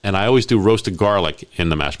 And I always do roasted garlic in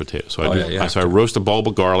the mashed potatoes. So I roast a bulb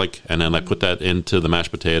of garlic, and then I put that into the mashed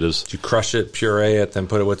potatoes. Do you crush it, puree it, then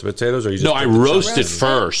put it with the potatoes? Or you just I roast it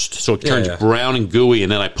first, so it turns brown and gooey,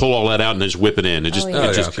 and then I pull all that out and just whip it in. It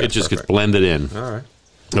just gets blended in. All right.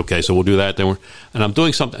 Okay, so we'll do that. And I'm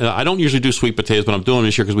doing something. I don't usually do sweet potatoes, but I'm doing it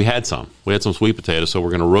this year because we had some. We had some sweet potatoes, so we're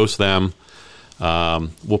going to roast them.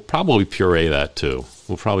 We'll probably puree that too.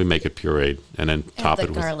 We'll probably make it pureed and then top it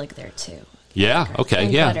with garlic there too. Yeah. Okay.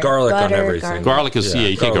 And yeah. Butter. Garlic on everything. Garlic is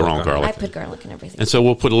you can't go wrong with garlic. I put garlic in everything. And so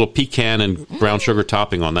we'll put a little pecan and brown sugar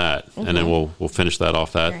topping on that, and then we'll finish that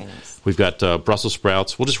off. Very nice. We've got Brussels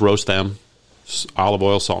sprouts. We'll just roast them. Olive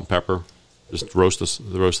oil, salt, and pepper. Just roast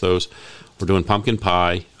those. We're doing pumpkin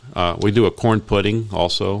pie. We do a corn pudding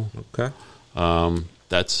also. Okay.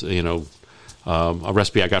 That's a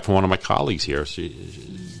recipe I got from one of my colleagues here.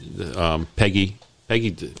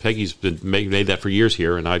 Peggy's been made that for years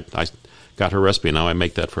here, and I got her recipe, and now I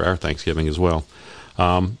make that for our Thanksgiving as well.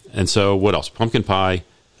 And so, what else? Pumpkin pie,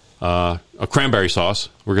 a cranberry sauce.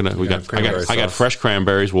 I got fresh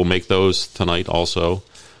cranberries. We'll make those tonight. Also,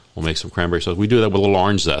 we'll make some cranberry sauce. We do that with a little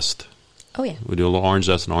orange zest. Oh yeah. We do a little orange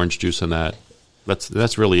zest and orange juice in that.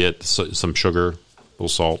 That's really it. Some sugar, a little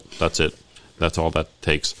salt. That's it. That's all that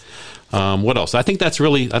takes. What else? I think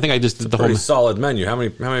I just did the whole solid menu. How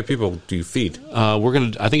many people do you feed? I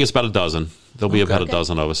think it's about a dozen. There'll be about a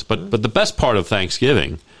dozen of us. But the best part of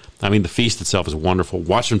Thanksgiving, I mean, the feast itself is wonderful.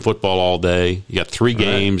 Watching football all day. You got 3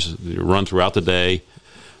 games. You run throughout the day.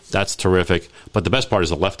 That's terrific. But the best part is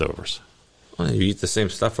the leftovers. Well, you eat the same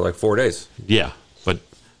stuff for like 4 days. Yeah, but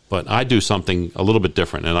I do something a little bit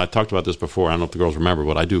different. And I talked about this before. I don't know if the girls remember,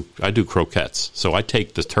 but I do croquettes. So I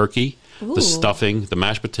take the turkey, the stuffing, the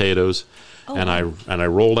mashed potatoes, and I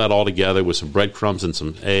roll that all together with some breadcrumbs and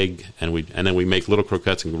some egg, and then we make little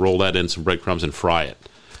croquettes and roll that in some breadcrumbs and fry it.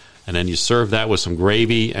 And then you serve that with some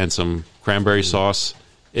gravy and some cranberry sauce.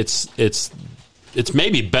 It's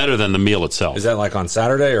maybe better than the meal itself. Is that like on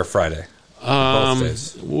Saturday or Friday? Both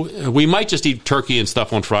days. We might just eat turkey and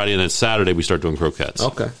stuff on Friday, and then Saturday we start doing croquettes.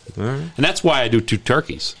 Okay, all right. And that's why I do 2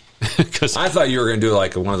 turkeys. Cause I thought you were going to do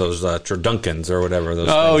like one of those turdunkins or whatever.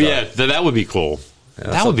 That would be cool.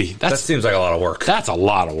 Yeah, that seems like a lot of work. That's a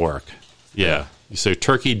lot of work. Yeah. So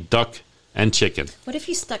turkey, duck, and chicken. What if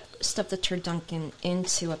you stuff the turducken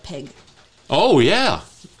into a pig? Oh, yeah.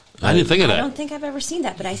 I didn't think of that. I don't think I've ever seen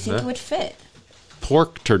that, but I think it would fit.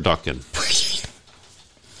 Pork turducken.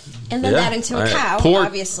 And then that into a cow,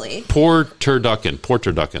 obviously. Pork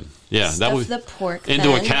turducken. Yeah, stuff that would the pork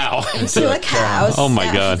into a cow. Into a cow. Oh my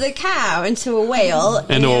God! The cow into a whale.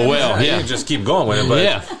 Into a whale. Yeah, you just keep going with it.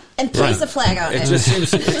 But and place the flag on it. It just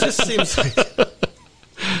seems like.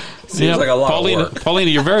 Seems like a lot of work.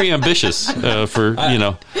 Paulina, you're very ambitious for. I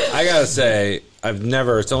gotta say,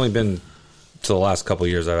 it's only been to the last couple of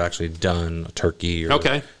years I've actually done a turkey or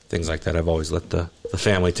things like that. I've always let the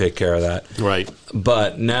family take care of that. Right.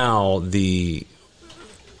 But now that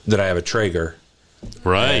I have a Traeger.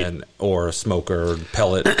 Right. Or a smoker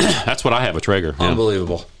pellet. That's what I have, a Traeger. Yeah.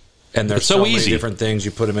 Unbelievable. And there's so many different things.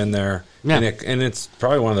 You put them in there. Yeah. And it's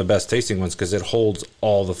probably one of the best tasting ones because it holds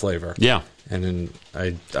all the flavor. Yeah. And then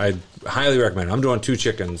I highly recommend it. I'm doing 2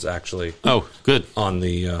 chickens, actually. Oh, good. On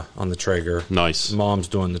the Traeger. Nice. Mom's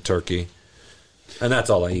doing the turkey. And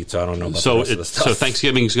that's all I eat, so I don't know about the rest of the stuff. So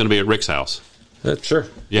Thanksgiving is going to be at Rick's house. Sure.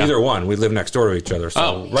 Yeah. Either one. We live next door to each other.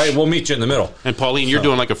 So, right, we'll meet you in the middle. And Pauline, you're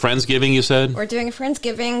doing like a Friendsgiving, you said? We're doing a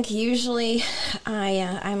Friendsgiving. Usually,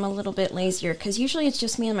 I'm a little bit lazier because usually it's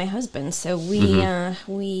just me and my husband. So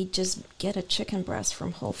we just get a chicken breast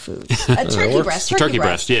from Whole Foods. A turkey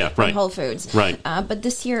breast, yeah, from right. Whole Foods. Right. But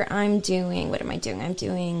this year I'm doing, what am I doing? I'm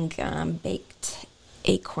doing baked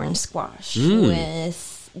acorn squash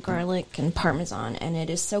with garlic and Parmesan, and it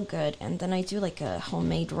is so good. And then I do like a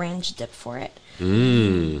homemade ranch dip for it.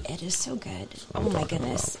 It is so good. Oh my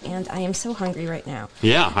goodness. And I am so hungry right now.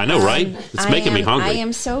 Yeah, I know, right? It's making me hungry. I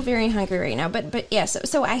am so very hungry right now. But yeah,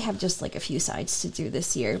 so I have just like a few sides to do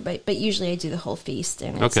this year. But usually I do the whole feast,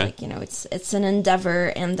 and it's like, it's an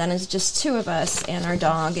endeavor, and then it's just two of us and our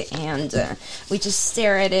dog, and we just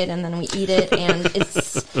stare at it and then we eat it, and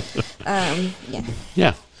it's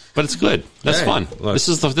Yeah. But it's good. That's fun. Look. This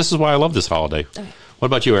is why I love this holiday. Okay. What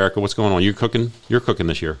about you, Erica? What's going on? You're cooking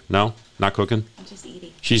this year? No? Not cooking? I'm just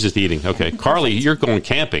eating. She's just eating. Okay. Carly, you're going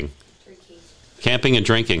camping. Drinking. Camping and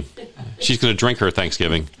drinking. She's going to drink her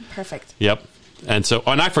Thanksgiving. Perfect. Yep. And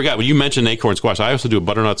I forgot, when you mentioned acorn squash, I also do a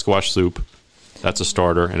butternut squash soup. That's a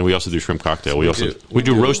starter, and we also do shrimp cocktail. We roast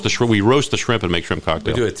the shrimp. We roast the shrimp and make shrimp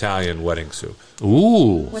cocktail. We do Italian wedding soup.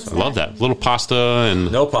 Ooh, I love that. Little pasta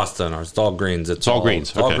and no pasta in ours. It's all greens. It's all greens.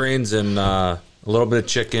 It's all greens and a little bit of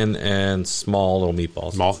chicken and small little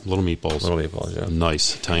meatballs. Little meatballs. Yeah.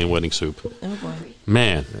 Nice Italian wedding soup. Oh boy,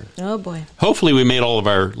 man. Oh boy. Hopefully, we made all of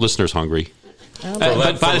our listeners hungry. By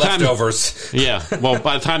the time, leftovers. Yeah. Well,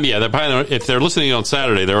 by the time, if they're listening on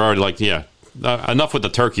Saturday, they're already like, enough with the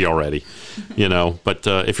turkey already, But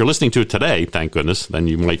if you're listening to it today, thank goodness, then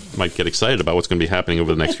you might get excited about what's going to be happening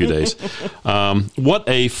over the next few days. What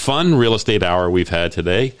a fun real estate hour we've had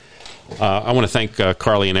today. I want to thank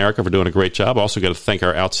Carly and Erica for doing a great job. Also got to thank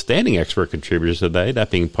our outstanding expert contributors today,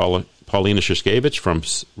 that being Paulina Szyszkiewicz from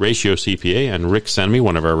Ratio CPA and Rick Senemy,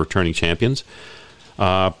 one of our returning champions.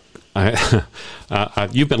 You've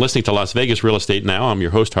been listening to Las Vegas Real Estate Now. I'm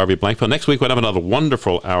your host, Harvey Blankfield. Next week, we'll have another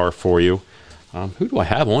wonderful hour for you. Who do I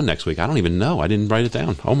have on next week? I don't even know. I didn't write it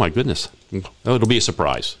down. Oh, my goodness. Oh, it'll be a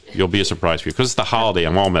surprise. You'll be a surprise for you because it's the holiday.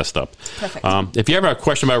 I'm all messed up. Perfect. If you ever have a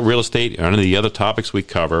question about real estate or any of the other topics we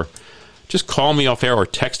cover, just call me off air or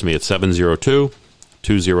text me at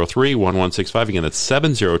 702-203-1165. Again, that's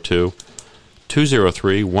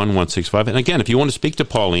 702-203-1165. And again, if you want to speak to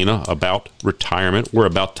Paulina about retirement or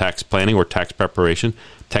about tax planning or tax preparation,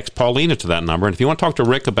 text Paulina to that number. And if you want to talk to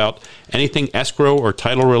Rick about anything escrow or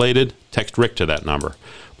title related, text Rick to that number.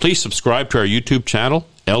 Please subscribe to our YouTube channel,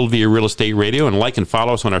 LV Real Estate Radio, and like and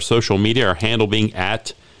follow us on our social media, our handle being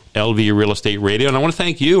at LV Real Estate Radio. And I want to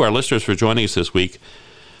thank you, our listeners, for joining us this week.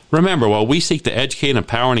 Remember, while we seek to educate,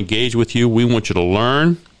 empower, and engage with you, we want you to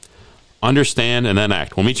learn, understand, and then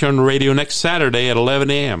act. We'll meet you on the radio next Saturday at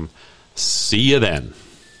 11 a.m. See you then.